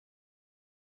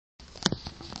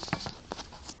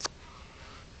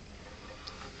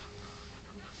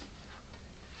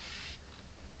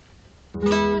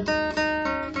Strangers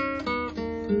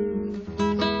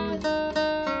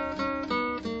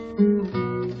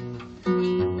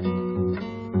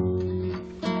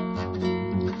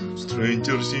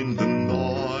in the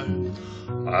night,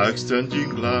 exchanging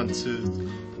glances,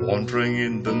 wandering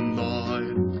in the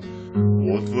night.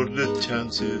 What were the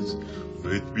chances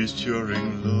we'd be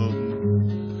sharing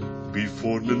love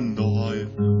before the night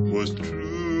was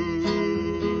through?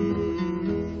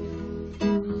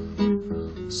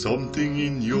 Something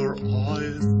in your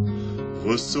eyes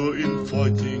was so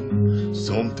inviting,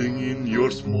 something in your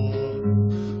smile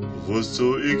was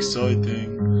so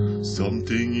exciting,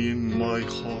 something in my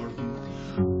heart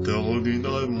telling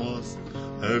I must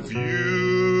have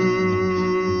you.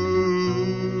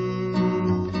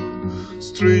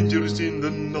 Strangers in the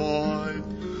night,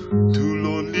 two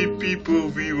lonely people,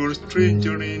 we were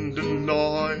strangers in the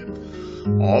night.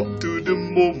 Up to the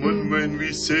moment when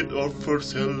we said our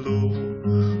first hello,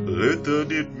 little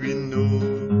did we know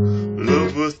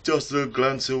love was just a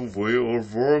glance away, or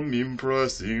warm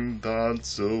impressing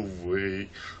dance away.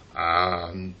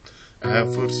 And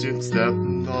ever since that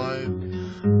night,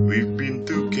 we've been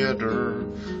together,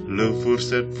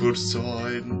 lovers at first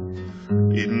sight,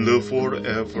 in love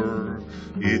forever.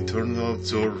 It turned out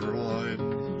so right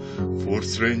for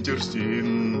strangers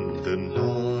in the night.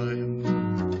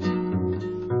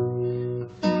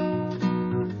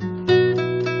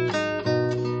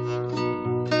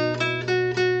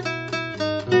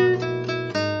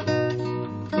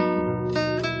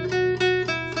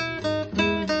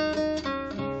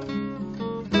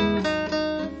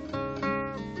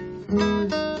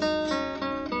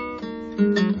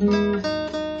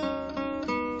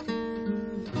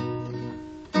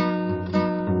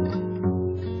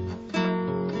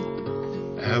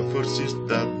 Ever since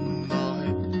that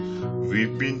night,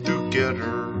 we've been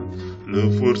together,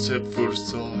 lovers at first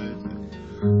sight,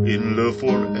 in love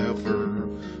forever.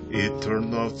 It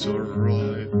turned out so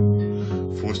right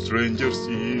for strangers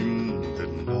in the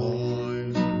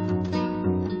night.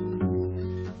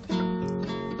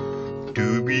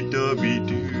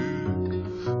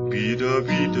 Dooby-da-be-doo,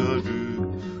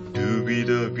 be-da-be-da-doo,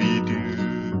 dooby-da-be-doo,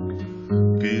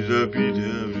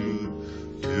 be-da-be-da-doo,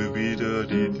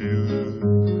 dooby-da-dee-doo.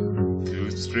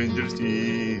 To strangers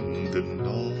in the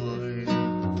night,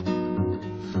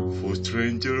 for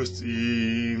strangers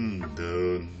in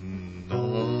the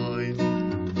night.